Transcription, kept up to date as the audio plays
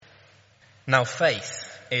Now faith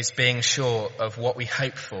is being sure of what we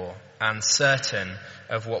hope for and certain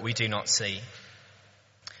of what we do not see.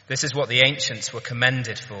 This is what the ancients were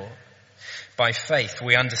commended for. By faith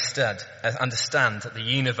we understand that the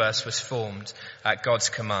universe was formed at God's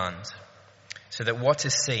command, so that what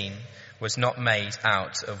is seen was not made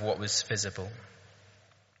out of what was visible.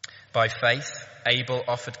 By faith Abel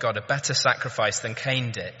offered God a better sacrifice than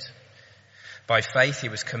Cain did. By faith he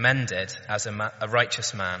was commended as a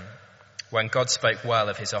righteous man when God spoke well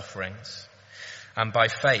of his offerings. And by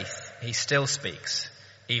faith he still speaks,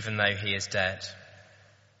 even though he is dead.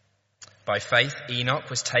 By faith Enoch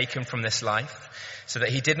was taken from this life so that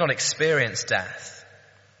he did not experience death.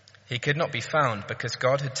 He could not be found because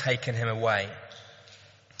God had taken him away.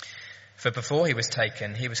 For before he was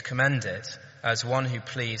taken, he was commended as one who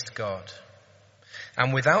pleased God.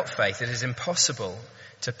 And without faith it is impossible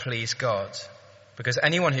to please God, because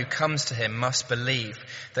anyone who comes to him must believe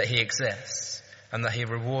that he exists and that he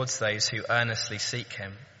rewards those who earnestly seek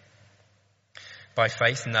him. By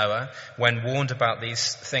faith Noah, when warned about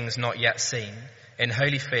these things not yet seen, in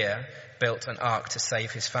holy fear built an ark to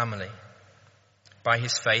save his family. By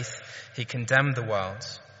his faith he condemned the world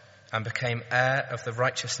and became heir of the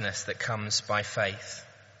righteousness that comes by faith.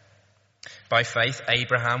 By faith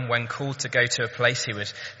Abraham, when called to go to a place he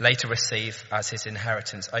would later receive as his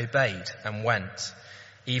inheritance, obeyed and went,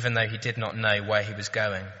 even though he did not know where he was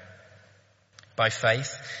going. By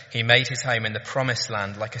faith he made his home in the promised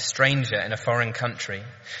land like a stranger in a foreign country.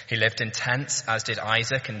 He lived in tents, as did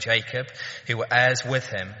Isaac and Jacob, who were heirs with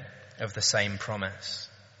him of the same promise.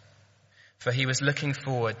 For he was looking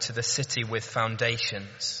forward to the city with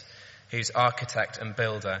foundations, whose architect and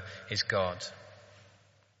builder is God.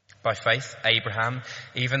 By faith Abraham,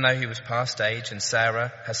 even though he was past age and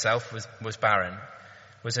Sarah herself was barren,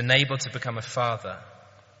 was enabled to become a father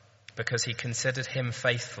because he considered him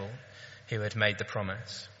faithful who had made the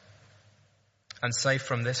promise. And so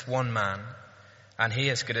from this one man, and he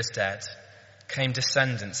as good as dead, came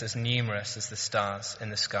descendants as numerous as the stars in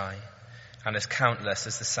the sky and as countless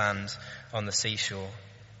as the sand on the seashore.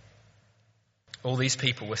 All these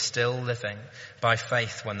people were still living by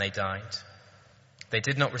faith when they died. They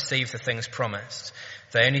did not receive the things promised.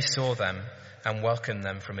 They only saw them and welcomed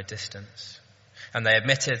them from a distance. And they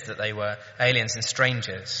admitted that they were aliens and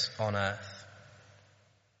strangers on earth.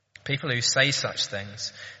 People who say such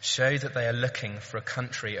things show that they are looking for a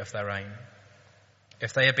country of their own.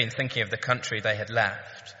 If they had been thinking of the country they had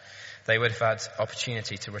left, they would have had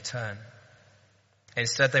opportunity to return.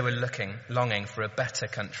 Instead, they were longing for a better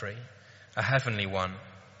country, a heavenly one.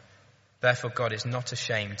 Therefore, God is not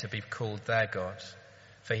ashamed to be called their God,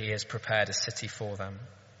 for he has prepared a city for them.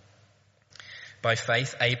 By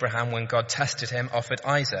faith, Abraham, when God tested him, offered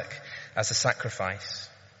Isaac as a sacrifice.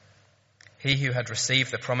 He who had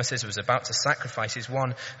received the promises was about to sacrifice his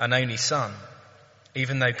one and only son,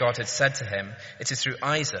 even though God had said to him, "It is through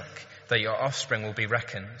Isaac that your offspring will be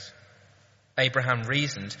reckoned." Abraham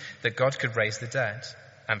reasoned that God could raise the dead,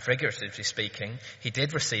 and figuratively speaking, he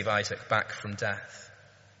did receive Isaac back from death.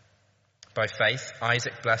 By faith,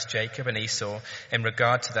 Isaac blessed Jacob and Esau in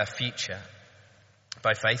regard to their future.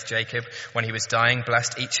 By faith, Jacob, when he was dying,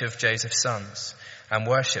 blessed each of Joseph's sons and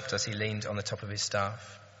worshipped as he leaned on the top of his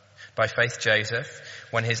staff. By faith, Joseph,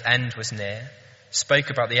 when his end was near, spoke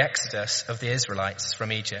about the exodus of the Israelites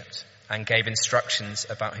from Egypt and gave instructions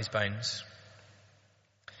about his bones.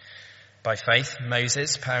 By faith,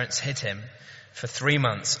 Moses' parents hid him for 3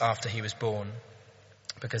 months after he was born,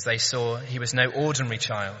 because they saw he was no ordinary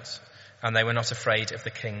child, and they were not afraid of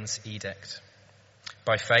the king's edict.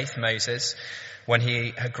 By faith, Moses, when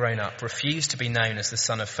he had grown up, refused to be known as the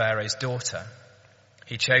son of Pharaoh's daughter.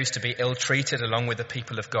 He chose to be ill-treated along with the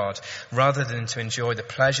people of God, rather than to enjoy the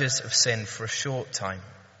pleasures of sin for a short time.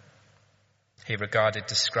 He regarded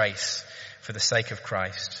disgrace for the sake of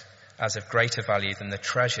Christ as of greater value than the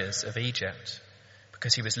treasures of Egypt,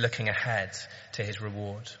 because he was looking ahead to his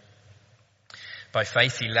reward. By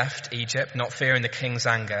faith he left Egypt, not fearing the king's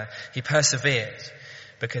anger. He persevered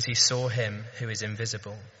because he saw him who is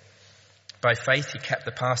invisible. By faith he kept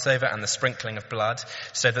the Passover and the sprinkling of blood,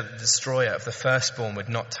 so that the destroyer of the firstborn would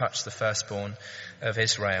not touch the firstborn of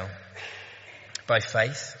Israel. By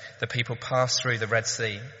faith the people passed through the Red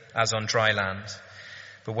Sea as on dry land,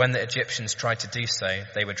 but when the Egyptians tried to do so,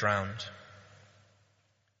 they were drowned.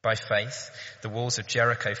 By faith the walls of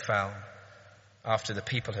Jericho fell after the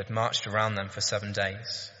people had marched around them for 7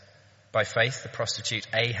 days. By faith the prostitute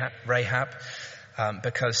Rahab,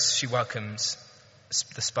 because she welcomes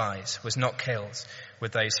the spies, was not killed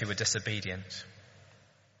with those who were disobedient.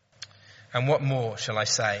 And what more shall I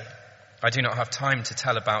say? I do not have time to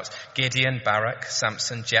tell about Gideon, Barak,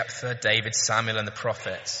 Samson, Jephthah, David, Samuel, and the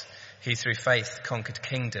prophets, who through faith conquered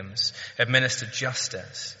kingdoms, administered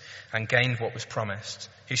justice, and gained what was promised,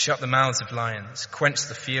 who shut the mouths of lions, quenched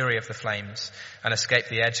the fury of the flames, and escaped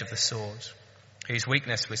the edge of the sword, whose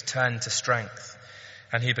weakness was turned to strength,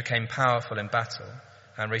 and who became powerful in battle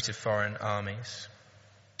and routed foreign armies.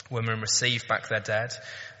 Women received back their dead,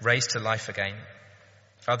 raised to life again.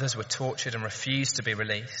 Others were tortured and refused to be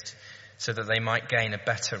released, so that they might gain a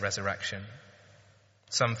better resurrection.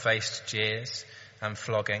 Some faced jeers and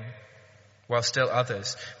flogging, while still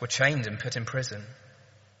others were chained and put in prison.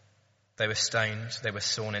 They were stoned, they were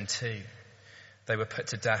sawn in two, they were put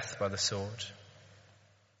to death by the sword.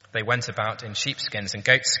 They went about in sheepskins and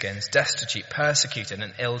goatskins, destitute, persecuted,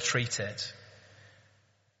 and ill-treated.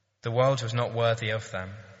 The world was not worthy of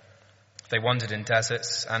them. They wandered in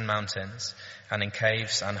deserts and mountains, and in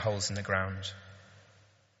caves and holes in the ground.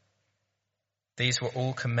 These were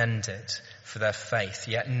all commended for their faith,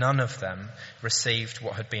 yet none of them received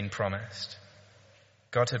what had been promised.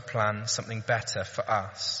 God had planned something better for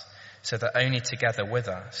us, so that only together with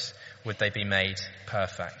us would they be made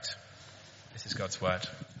perfect. This is God's word.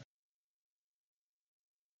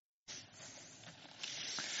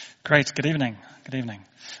 Great. Good evening. Good evening.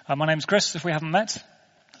 My name's Chris. If we haven't met,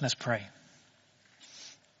 let's pray.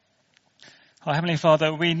 Our Heavenly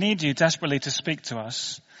Father, we need you desperately to speak to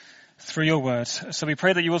us through your word. So we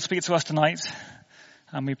pray that you will speak to us tonight,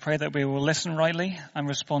 and we pray that we will listen rightly and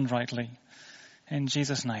respond rightly. In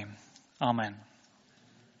Jesus' name, amen.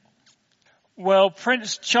 Well,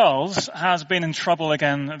 Prince Charles has been in trouble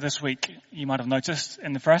again this week. You might have noticed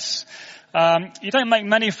in the press. You don't make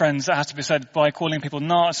many friends, that has to be said, by calling people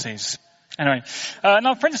Nazis. Anyway,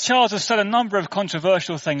 now Prince Charles has said a number of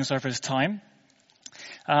controversial things over his time.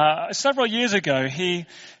 Several years ago, he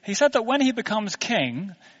said that when he becomes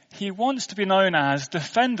king, he wants to be known as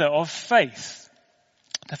Defender of Faith.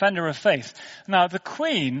 Defender of Faith. Now, the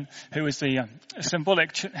Queen, who is the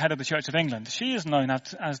symbolic head of the Church of England, she is known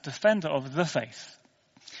as Defender of the Faith.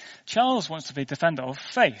 Charles wants to be Defender of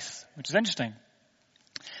Faith, which is interesting.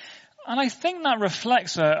 And I think that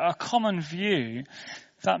reflects a common view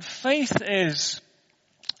that faith is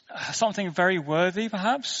something very worthy,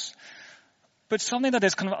 perhaps, but something that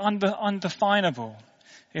is kind of undefinable.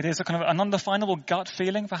 It is a kind of an undefinable gut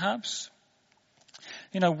feeling, perhaps.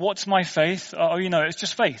 You know, what's my faith? Oh, you know, it's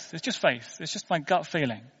just faith. It's just faith. It's just my gut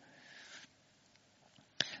feeling.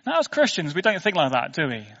 Now, as Christians, we don't think like that, do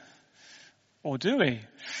we? Or do we?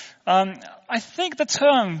 I think the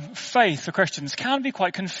term faith for Christians can be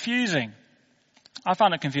quite confusing. I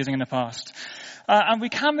found it confusing in the past. And we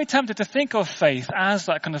can be tempted to think of faith as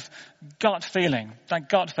that kind of gut feeling, that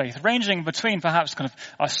gut faith, ranging between perhaps kind of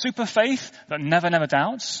a super faith that never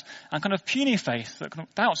doubts, and kind of puny faith that kind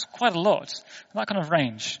of doubts quite a lot, that kind of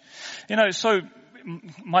range. You know, so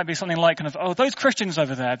it might be something like kind of, oh, those Christians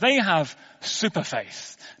over there, they have super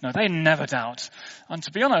faith. No, they never doubt. And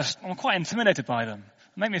to be honest, I'm quite intimidated by them.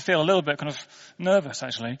 It made me feel a little bit kind of nervous,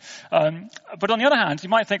 actually. But on the other hand, you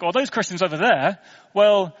might think, oh, those Christians over there,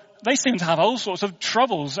 well, they seem to have all sorts of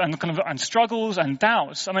troubles and struggles and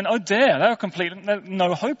doubts. I mean, oh dear, they're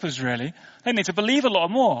no hopers really. They need to believe a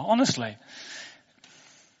lot more, honestly.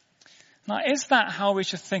 Now, is that how we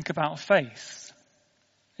should think about faith?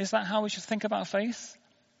 Is that how we should think about faith?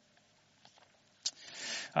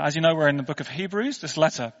 As you know, we're in the book of Hebrews, this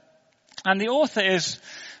letter. And the author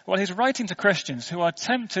he's writing to Christians who are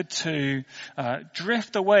tempted to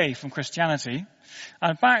drift away from Christianity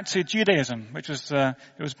and back to Judaism, which was it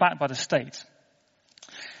was backed by the state.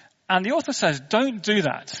 And the author says, don't do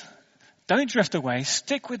that. Don't drift away.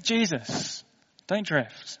 Stick with Jesus. Don't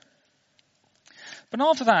drift. But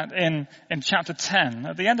after that, in chapter 10,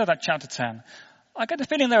 at the end of that chapter 10, I get the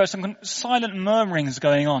feeling there are some silent murmurings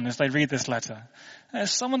going on as they read this letter.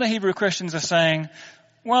 Some of the Hebrew Christians are saying,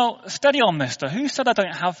 well, steady on, mister. Who said I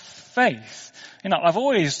don't have faith? You know, I've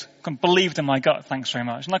always believed in my gut, thanks very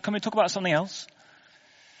much. Now, can we talk about something else?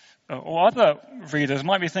 Or other readers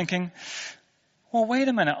might be thinking, well, wait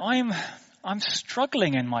a minute, I'm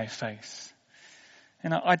struggling in my faith.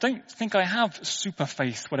 You know, I don't think I have super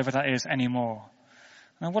faith, whatever that is, anymore.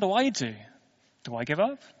 Now, what do? Do I give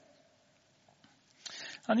up?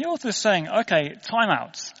 And the author is saying, okay, time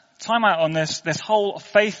out on this whole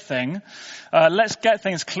faith thing. Let's get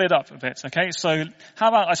things cleared up a bit, okay? So how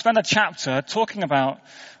about I spend a chapter talking about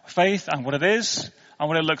faith and what it is and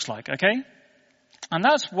what it looks like, okay? And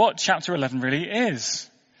that's what chapter 11 really is.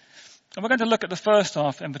 And we're going to look at the first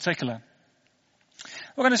half in particular.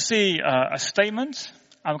 We're going to see a statement,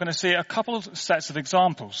 and we're going to see a couple of sets of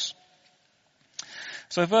examples.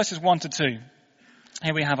 So verses 1 to 2.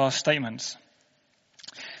 here we have our statement.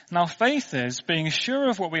 Now, faith is being sure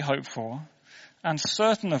of what we hope for and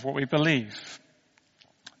certain of what we believe.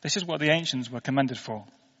 This is what the ancients were commended for.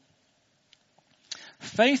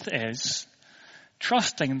 Faith is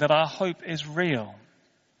trusting that our hope is real.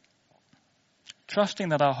 Trusting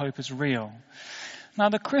that our hope is real. Now,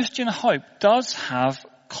 the Christian hope does have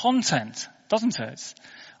content, doesn't it?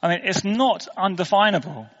 I mean, it's not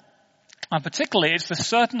undefinable. And particularly, it's the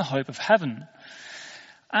certain hope of heaven.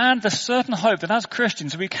 And the certain hope that as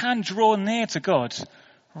Christians, we can draw near to God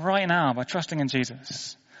right now by trusting in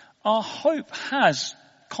Jesus. Our hope has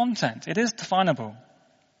content. It is definable.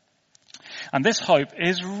 And this hope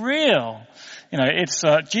is real.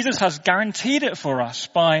 Jesus has guaranteed it for us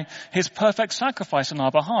by his perfect sacrifice on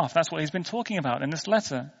our behalf. That's what he's been talking about in this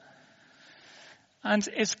letter. And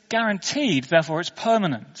it's guaranteed, therefore it's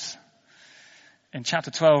permanent. In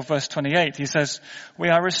chapter 12, verse 28, he says, we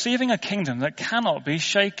are receiving a kingdom that cannot be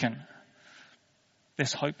shaken.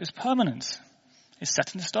 This hope is permanent. It's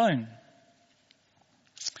set in stone.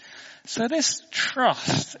 So this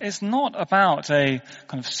trust is not about a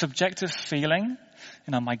kind of subjective feeling,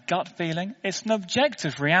 my gut feeling. It's an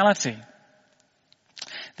objective reality.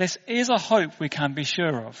 This is a hope we can be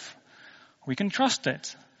sure of. We can trust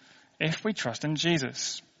it if we trust in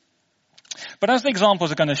Jesus. But as the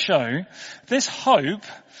examples are going to show, this hope,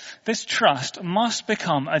 this trust must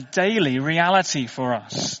become a daily reality for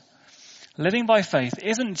us. Living by faith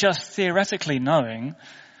isn't just theoretically knowing,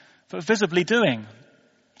 but visibly doing.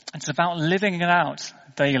 It's about living it out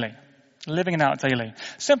daily. Living it out daily.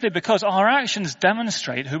 Simply because our actions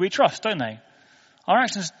demonstrate who we trust, don't they? Our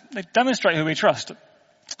actions, they demonstrate who we trust.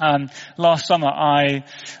 Last summer I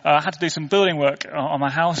had to do some building work on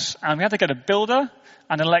my house, and we had to get a builder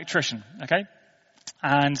and an electrician, okay?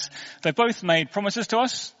 And they both made promises to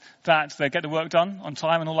us that they'd get the work done on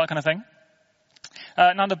time and all that kind of thing.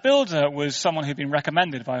 Now the builder was someone who'd been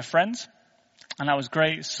recommended by a friend, and that was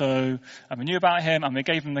great. So we knew about him, and we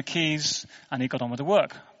gave him the keys, and he got on with the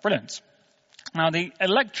work. Brilliant. Now the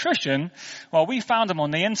electrician, well, we found him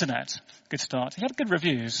on the internet. Good start. He had good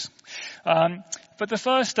reviews. But the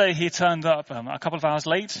first day he turned up a couple of hours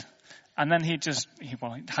late, and then he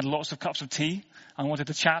had lots of cups of tea and wanted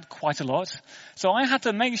to chat quite a lot. So I had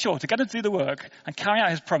to make sure to get him to do the work and carry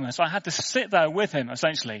out his promise. I had to sit there with him,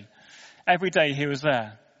 essentially. Every day he was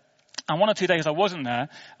there. And 1 or 2 days I wasn't there,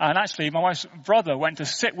 and actually my wife's brother went to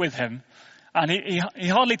sit with him, and he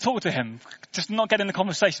hardly talked to him, just not getting the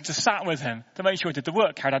conversation, just sat with him to make sure he did the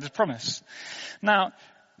work, carried out his promise. Now,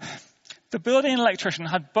 the building and electrician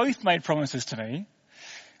had both made promises to me,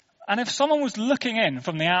 and if someone was looking in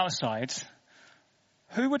from the outside,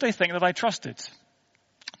 who would they think that I trusted?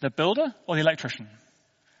 The builder or the electrician?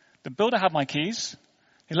 The builder had my keys,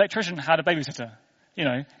 the electrician had a babysitter.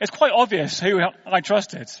 It's quite obvious who I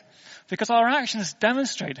trusted, because our actions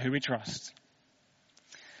demonstrate who we trust.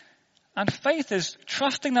 And faith is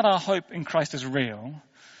trusting that our hope in Christ is real,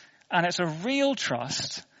 and it's a real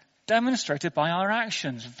trust demonstrated by our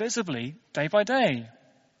actions, visibly, day by day.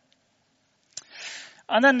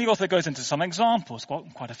 And then the author goes into some examples,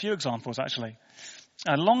 quite a few examples actually.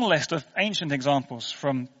 A long list of ancient examples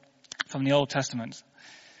from the Old Testament.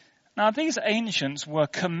 Now these ancients were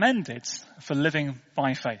commended for living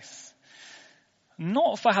by faith.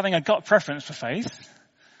 Not for having a gut preference for faith,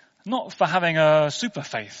 not for having a super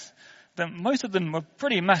faith. Most of them were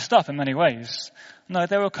pretty messed up in many ways. No,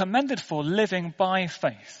 they were commended for living by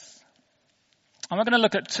faith. And we're going to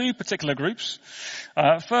look at two particular groups.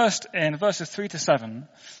 First, in verses 3 to 7,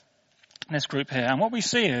 this group here. And what we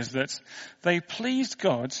see is that they pleased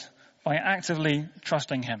God by actively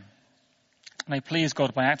trusting him. They pleased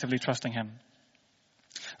God by actively trusting him.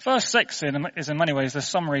 Verse 6 is in many ways the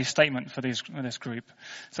summary statement for this group.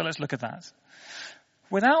 So let's look at that.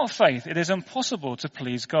 Without faith, it is impossible to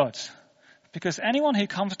please God, because anyone who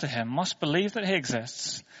comes to him must believe that he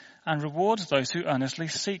exists and rewards those who earnestly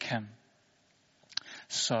seek him.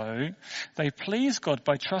 So they please God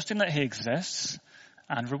by trusting that he exists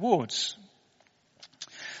and rewards.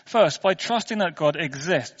 First, by trusting that God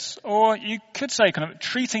exists, or you could say kind of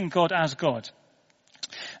treating God as God.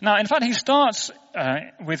 Now, in fact, he starts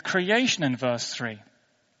with creation in verse 3.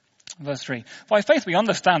 Verse 3. By faith we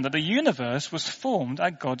understand that the universe was formed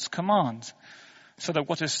at God's command, so that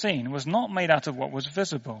what is seen was not made out of what was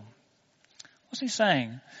visible. What's he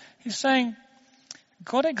saying? He's saying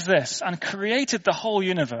God exists and created the whole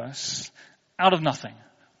universe out of nothing,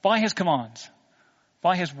 by his command,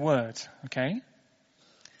 by his word, okay?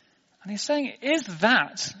 And he's saying, is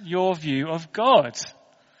that your view of God?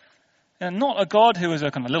 Not a God who is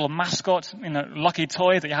a kind of a little mascot, lucky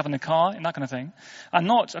toy that you have in the car, and that kind of thing. And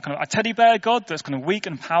not a kind of a teddy bear God that's kind of weak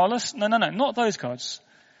and powerless. No, not those gods.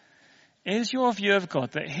 Is your view of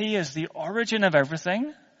God that he is the origin of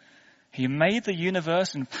everything? He made the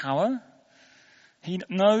universe in power. He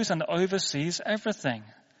knows and oversees everything.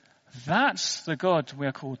 That's the God we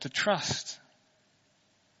are called to trust.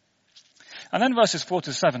 And then verses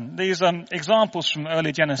 4-7, these examples from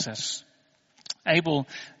early Genesis. Abel,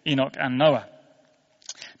 Enoch, and Noah.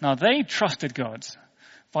 Now they trusted God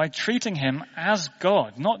by treating him as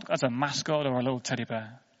God, not as a mascot or a little teddy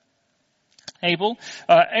bear. Abel,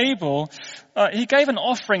 he gave an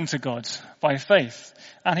offering to God by faith,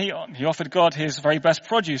 and he offered God his very best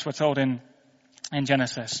produce, we're told in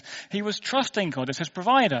Genesis. He was trusting God as his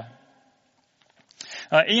provider.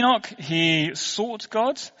 Enoch, he sought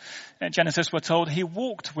God. In Genesis, we're told he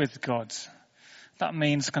walked with God. That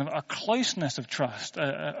means kind of a closeness of trust,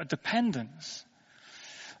 a dependence.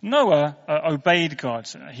 Noah obeyed God.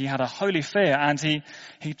 He had a holy fear, and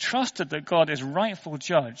he trusted that God is rightful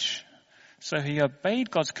judge. So he obeyed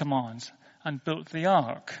God's commands and built the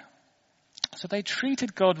ark. So they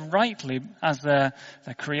treated God rightly as their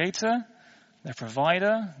creator, their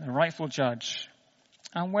provider, their rightful judge.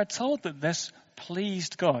 And we're told that this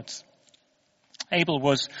pleased God. Abel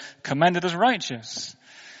was commended as righteous.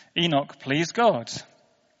 Enoch pleased God.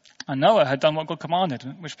 And Noah had done what God commanded,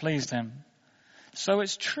 which pleased him. So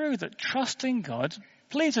it's true that trusting God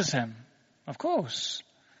pleases him. Of course.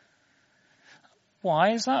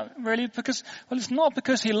 Why is that really? Because, it's not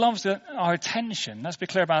because he loves our attention. Let's be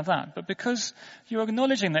clear about that. But because you're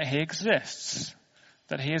acknowledging that he exists.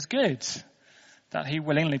 That he is good. That he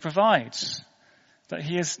willingly provides. That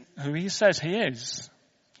he is who he says he is.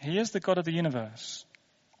 He is the God of the universe.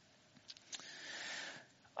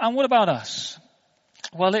 And what about us?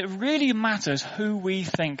 Well, it really matters who we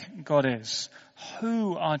think God is,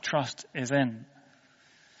 who our trust is in.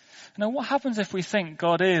 Now, what happens if we think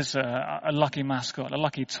God is a lucky mascot, a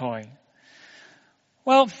lucky toy?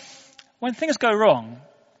 Well, when things go wrong,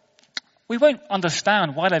 we won't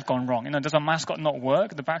understand why they've gone wrong. Does a mascot not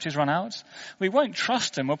work? The batteries run out? We won't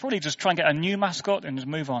trust him. We'll probably just try and get a new mascot and just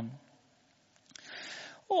move on.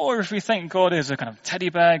 Or if we think God is a kind of teddy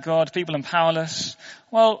bear God, feeble and powerless,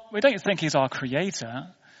 well, we don't think he's our creator,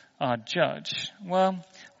 our judge. Well,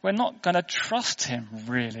 we're not going to trust him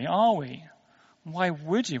really, are we? Why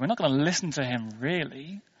would you? We're not going to listen to him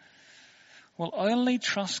really. We'll only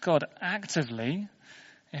trust God actively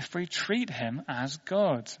if we treat him as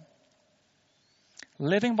God.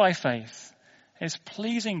 Living by faith is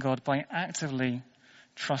pleasing God by actively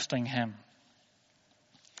trusting him.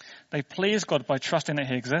 They please God by trusting that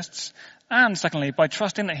he exists, and secondly, by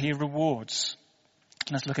trusting that he rewards.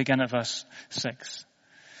 Let's look again at verse 6.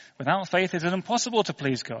 Without faith, it is impossible to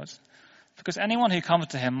please God, because anyone who comes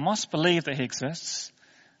to him must believe that he exists,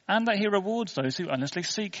 and that he rewards those who earnestly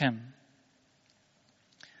seek him.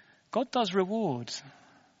 God does reward.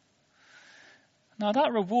 Now,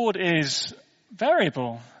 that reward is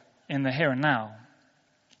variable in the here and now.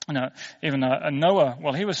 Even Noah,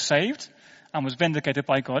 he was saved and was vindicated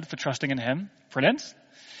by God for trusting in him. Brilliant.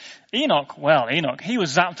 Enoch, he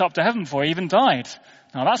was zapped up to heaven before he even died.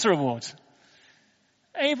 Now that's a reward.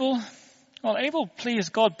 Abel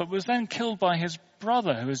pleased God but was then killed by his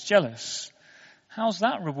brother who was jealous. How's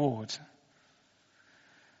that reward?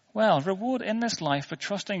 Well, reward in this life for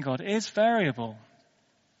trusting God is variable.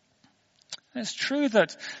 It's true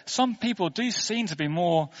that some people do seem to be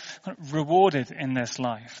more rewarded in this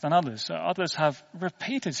life than others. Others have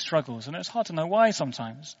repeated struggles, and it's hard to know why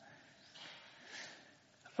sometimes.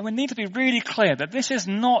 And we need to be really clear that this is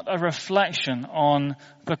not a reflection on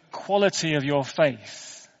the quality of your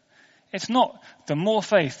faith. It's not the more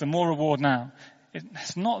faith, the more reward now.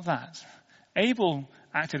 It's not that. Abel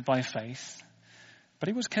acted by faith, but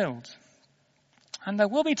he was killed. And there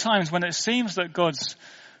will be times when it seems that God's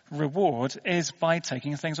reward is by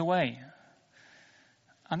taking things away.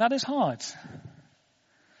 And that is hard.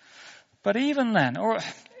 But even then, or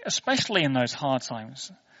especially in those hard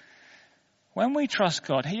times, when we trust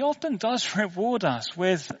God, he often does reward us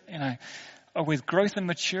with growth and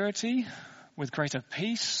maturity, with greater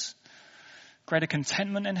peace, greater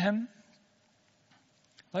contentment in him.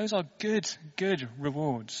 Those are good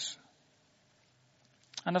rewards.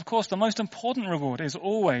 And of course, the most important reward is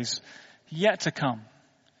always yet to come.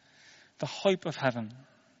 The hope of heaven.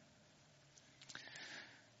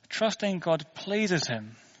 Trusting God pleases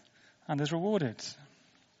him and is rewarded.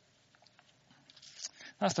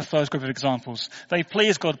 That's the first group of examples. They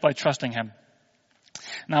please God by trusting him.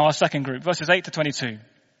 Now our second group, verses 8-22.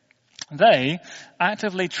 They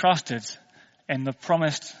actively trusted in the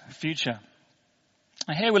promised future.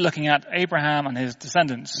 And here we're looking at Abraham and his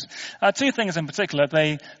descendants. Two things in particular.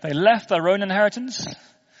 They left their own inheritance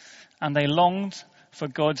and they longed for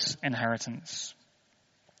God's inheritance.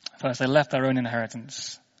 First, they left their own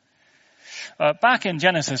inheritance. Back in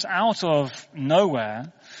Genesis, out of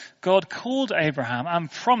nowhere, God called Abraham and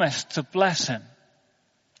promised to bless him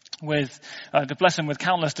with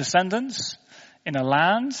countless descendants in a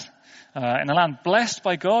land blessed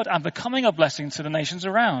by God and becoming a blessing to the nations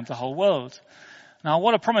around the whole world. Now,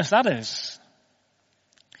 what a promise that is.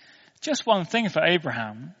 Just one thing for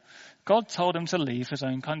Abraham. God told him to leave his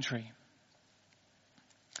own country.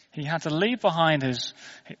 He had to leave behind his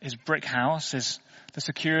brick house, the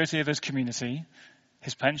security of his community,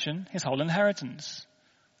 his pension, his whole inheritance.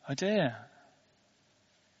 Oh dear.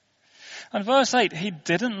 And verse 8, he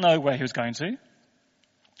didn't know where he was going to.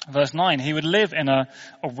 Verse 9, he would live in a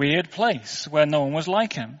weird place where no one was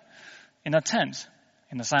like him, in a tent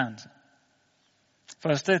in the sand.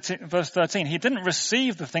 Verse 13, he didn't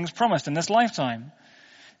receive the things promised in this lifetime.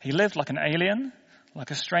 He lived like an alien, like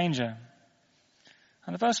a stranger.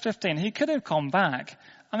 And verse 15, he could have gone back.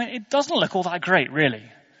 I mean, it doesn't look all that great, really.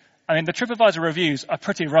 I mean, the TripAdvisor reviews are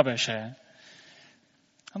pretty rubbish here.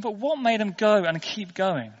 But what made him go and keep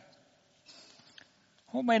going?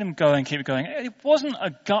 What made him go and keep going? It wasn't a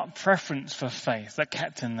gut preference for faith that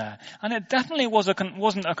kept him there. And it definitely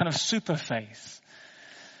wasn't a kind of super faith.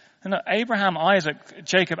 And Abraham, Isaac,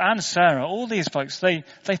 Jacob, and Sarah, all these folks, they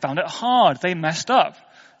found it hard. They messed up.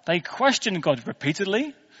 They questioned God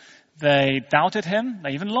repeatedly. They doubted him.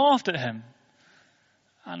 They even laughed at him.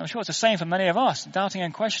 And I'm sure it's the same for many of us, doubting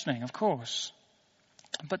and questioning, of course.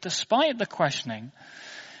 But despite the questioning,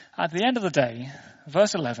 at the end of the day,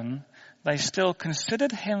 verse 11, they still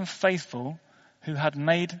considered him faithful who had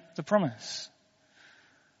made the promise.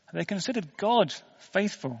 They considered God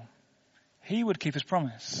faithful. He would keep his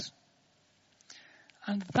promise.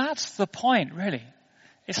 And that's the point, really.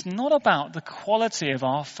 It's not about the quality of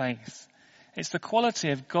our faith. It's the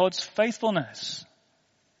quality of God's faithfulness.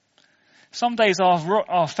 Some days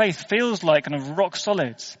our faith feels like kind of rock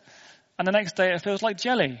solid, and the next day it feels like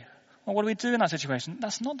jelly. Well, what do we do in that situation?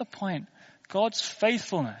 That's not the point. God's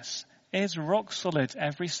faithfulness is rock solid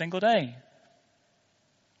every single day.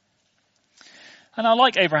 And I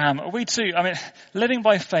like Abraham, we too, I mean, living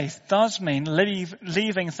by faith does mean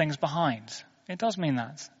leaving things behind. It does mean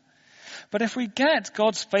that. But if we get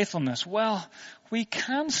God's faithfulness, well, we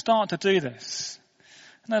can start to do this.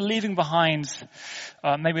 Leaving behind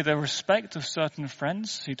maybe the respect of certain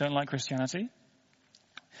friends who don't like Christianity.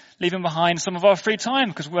 Leaving behind some of our free time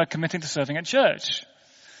because we're committing to serving at church.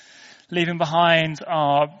 Leaving behind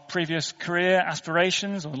our previous career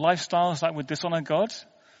aspirations or lifestyles that would dishonor God.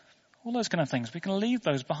 All those kind of things. We can leave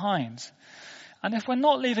those behind. And if we're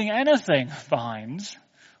not leaving anything behind,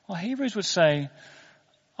 well, Hebrews would say,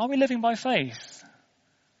 are we living by faith?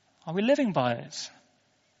 Are we living by it?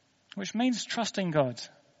 Which means trusting God.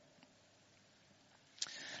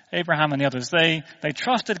 Abraham and the others, they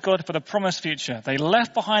trusted God for the promised future. They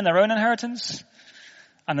left behind their own inheritance,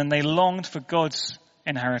 and then they longed for God's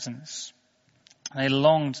inheritance. They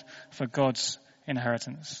longed for God's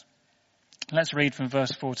inheritance. Let's read from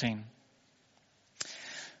verse 14.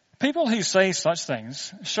 People who say such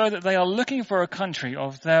things show that they are looking for a country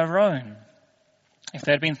of their own. If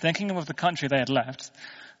they had been thinking of the country they had left,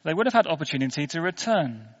 they would have had opportunity to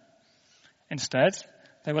return. Instead,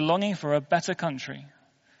 they were longing for a better country,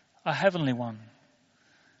 a heavenly one.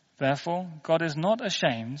 Therefore, God is not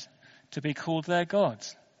ashamed to be called their God,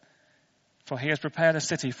 for he has prepared a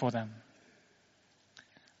city for them.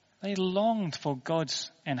 They longed for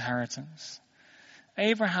God's inheritance.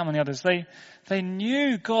 Abraham and the others, they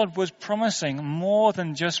knew God was promising more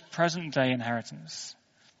than just present day inheritance.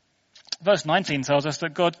 Verse 19 tells us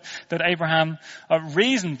that Abraham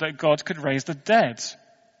reasoned that God could raise the dead,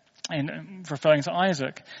 in referring to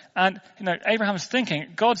Isaac. And, Abraham's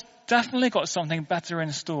thinking, God's definitely got something better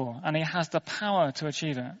in store, and he has the power to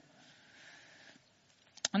achieve it.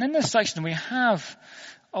 And in this section, we have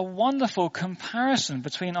a wonderful comparison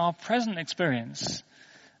between our present experience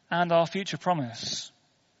and our future promise.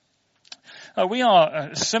 We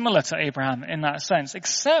are similar to Abraham in that sense,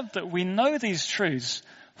 except that we know these truths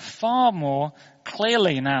far more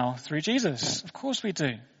clearly now through Jesus. Of course we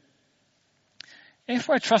do. If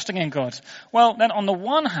we're trusting in God, well, then on the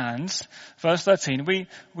one hand, verse 13,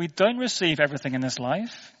 we don't receive everything in this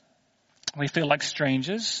life. We feel like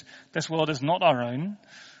strangers. This world is not our own.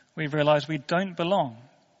 We realize we don't belong.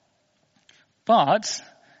 But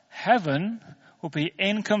heaven will be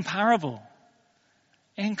incomparable.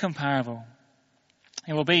 Incomparable.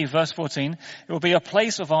 It will be, verse 14, it will be a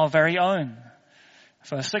place of our very own.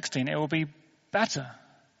 Verse 16, it will be better,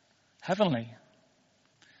 heavenly.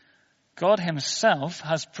 God himself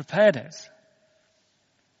has prepared it.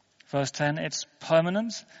 Verse 10, it's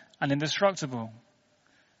permanent and indestructible.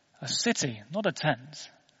 A city, not a tent,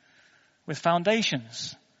 with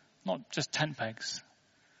foundations, not just tent pegs.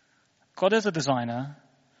 God is the designer.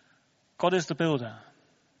 God is the builder.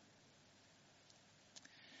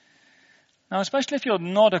 Now, especially if you're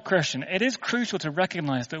not a Christian, it is crucial to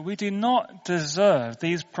recognize that we do not deserve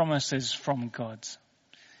these promises from God.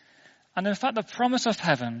 And in fact, the promise of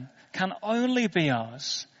heaven can only be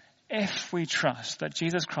ours if we trust that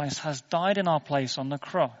Jesus Christ has died in our place on the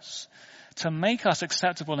cross to make us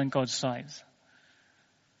acceptable in God's sight.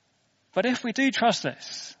 But if we do trust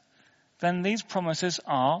this, then these promises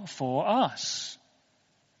are for us.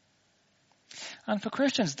 And for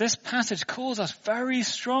Christians, this passage calls us very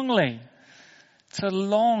strongly to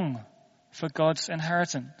long for God's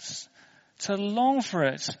inheritance, to long for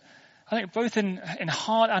it, I think both in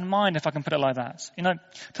heart and mind, if I can put it like that.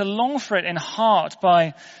 To long for it in heart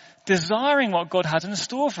by desiring what God has in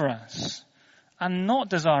store for us and not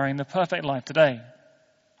desiring the perfect life today.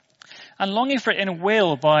 And longing for it in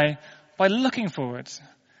will by looking forward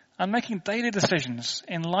and making daily decisions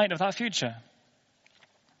in light of that future.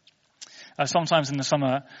 Sometimes in the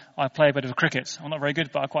summer, I play a bit of cricket. I'm not very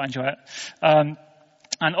good, but I quite enjoy it.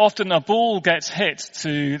 And often a ball gets hit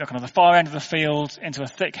to the far end of the field into a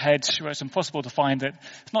thick hedge where it's impossible to find it.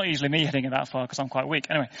 It's not usually me hitting it that far because I'm quite weak.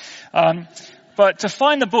 Anyway, but to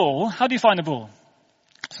find the ball, how do you find the ball?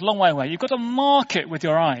 It's a long way away. You've got to mark it with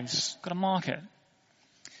your eyes. You've got to mark it.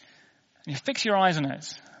 And you fix your eyes on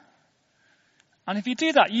it. And if you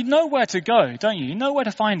do that, you know where to go, don't you? You know where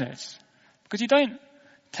to find it. Because you don't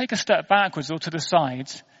take a step backwards or to the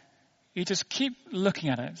side. You just keep looking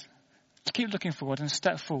at it. Just keep looking forward and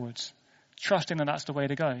step forwards, trusting that that's the way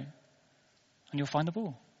to go. And you'll find the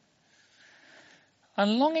ball.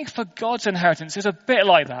 And longing for God's inheritance is a bit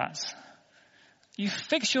like that. You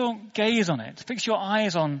fix your gaze on it. Fix your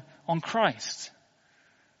eyes on Christ.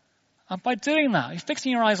 And by doing that, you're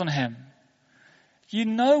fixing your eyes on him. You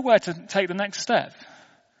know where to take the next step.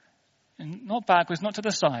 And not backwards, not to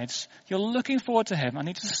the sides. You're looking forward to him and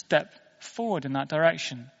you just step forward in that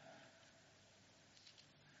direction.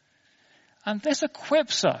 And this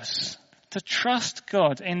equips us to trust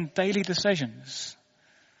God in daily decisions.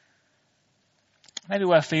 Maybe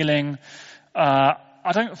we're feeling,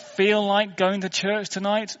 I don't feel like going to church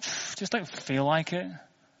tonight. Just don't feel like it.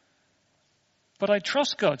 But I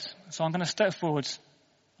trust God, so I'm going to step forward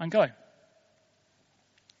and go.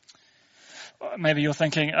 Maybe you're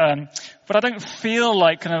thinking, but I don't feel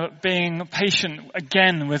like being patient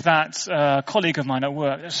again with that colleague of mine at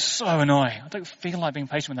work. It's so annoying. I don't feel like being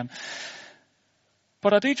patient with them.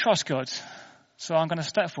 But I do trust God, so I'm going to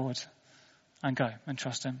step forward and go and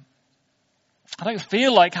trust him. I don't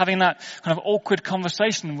feel like having that awkward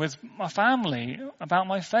conversation with my family about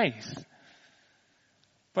my faith.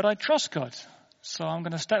 But I trust God, so I'm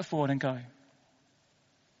going to step forward and go.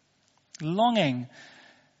 Longing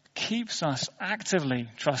keeps us actively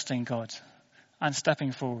trusting God and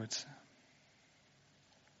stepping forward.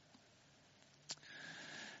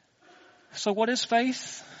 So what is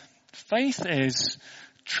faith? Faith is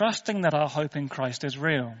trusting that our hope in Christ is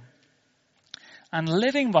real. And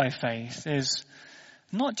living by faith is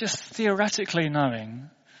not just theoretically knowing,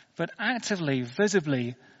 but actively,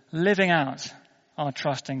 visibly living out our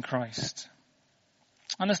trust in Christ.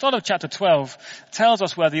 And the start of chapter 12 tells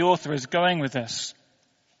us where the author is going with this.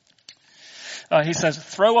 He says,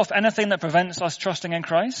 throw off anything that prevents us trusting in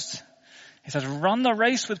Christ. He says, run the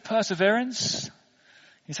race with perseverance.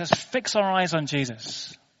 He says, fix our eyes on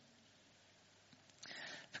Jesus.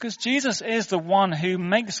 Because Jesus is the one who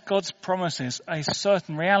makes God's promises a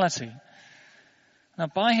certain reality. Now,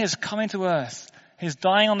 by his coming to earth, his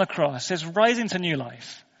dying on the cross, his rising to new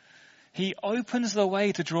life, he opens the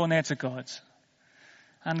way to draw near to God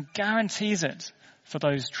and guarantees it for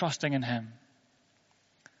those trusting in him.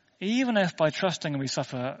 Even if by trusting we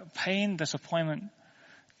suffer pain, disappointment,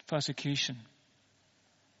 persecution.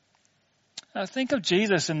 Now, think of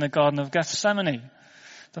Jesus in the Garden of Gethsemane,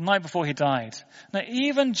 the night before he died. Now,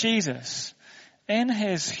 even Jesus, in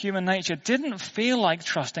his human nature, didn't feel like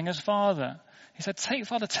trusting his Father. He said,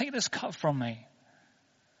 Father, take this cup from me.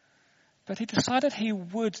 But he decided he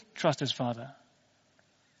would trust his Father.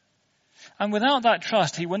 And without that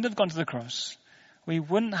trust, he wouldn't have gone to the cross. We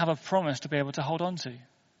wouldn't have a promise to be able to hold on to.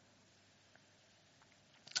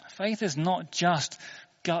 Faith is not just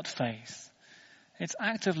gut faith. It's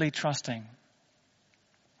actively trusting.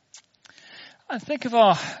 And think of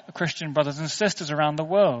our Christian brothers and sisters around the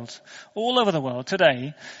world, all over the world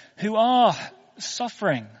today, who are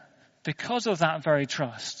suffering because of that very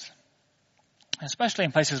trust, especially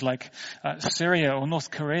in places like Syria or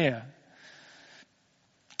North Korea.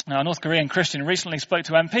 Now, a North Korean Christian recently spoke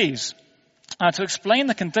to MPs to explain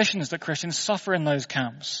the conditions that Christians suffer in those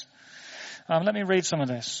camps. Let me read some of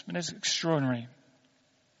this. It is extraordinary.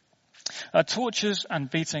 Tortures and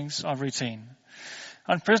beatings are routine.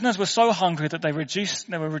 And prisoners were so hungry that they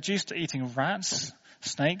were reduced to eating rats,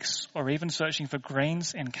 snakes, or even searching for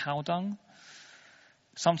grains in cow dung.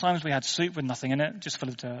 Sometimes we had soup with nothing in it, just full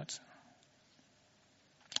of dirt.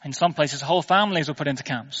 In some places, whole families were put into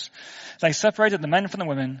camps. They separated the men from the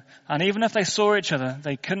women, and even if they saw each other,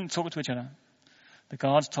 they couldn't talk to each other. The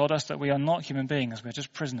guards told us that we are not human beings, we're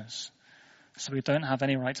just prisoners. So we don't have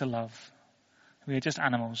any right to love. We are just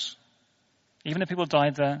animals. Even if people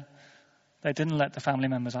died there, they didn't let the family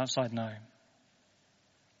members outside know.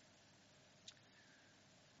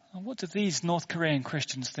 And what do these North Korean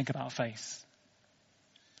Christians think about faith?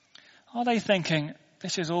 Are they thinking,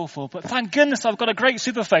 this is awful, but thank goodness I've got a great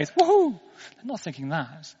super faith. Woohoo! They're not thinking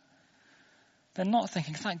that. They're not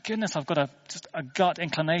thinking, thank goodness I've got just a gut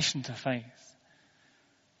inclination to faith.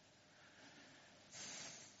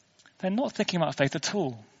 They're not thinking about faith at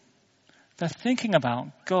all. They're thinking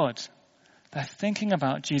about God. They're thinking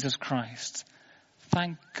about Jesus Christ.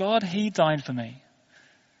 Thank God he died for me.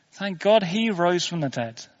 Thank God he rose from the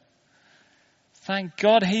dead. Thank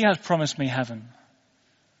God he has promised me heaven.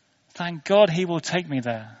 Thank God he will take me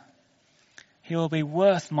there. He will be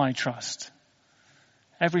worth my trust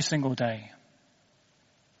every single day.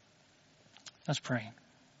 Let's pray.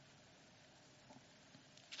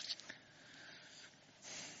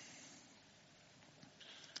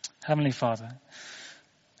 Heavenly Father,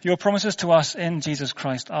 your promises to us in Jesus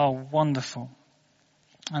Christ are wonderful,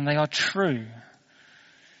 and they are true.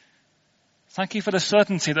 Thank you for the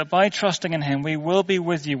certainty that by trusting in him, we will be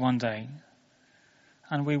with you one day,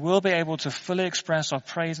 and we will be able to fully express our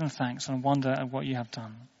praise and thanks and wonder at what you have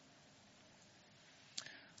done.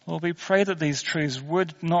 Lord, we pray that these truths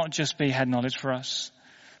would not just be head knowledge for us,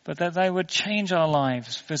 but that they would change our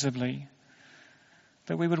lives visibly,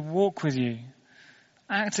 that we would walk with you,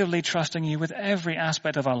 actively trusting you with every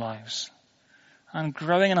aspect of our lives and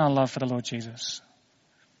growing in our love for the Lord Jesus.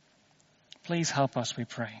 Please help us, we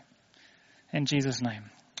pray. In Jesus' name,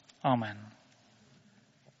 amen.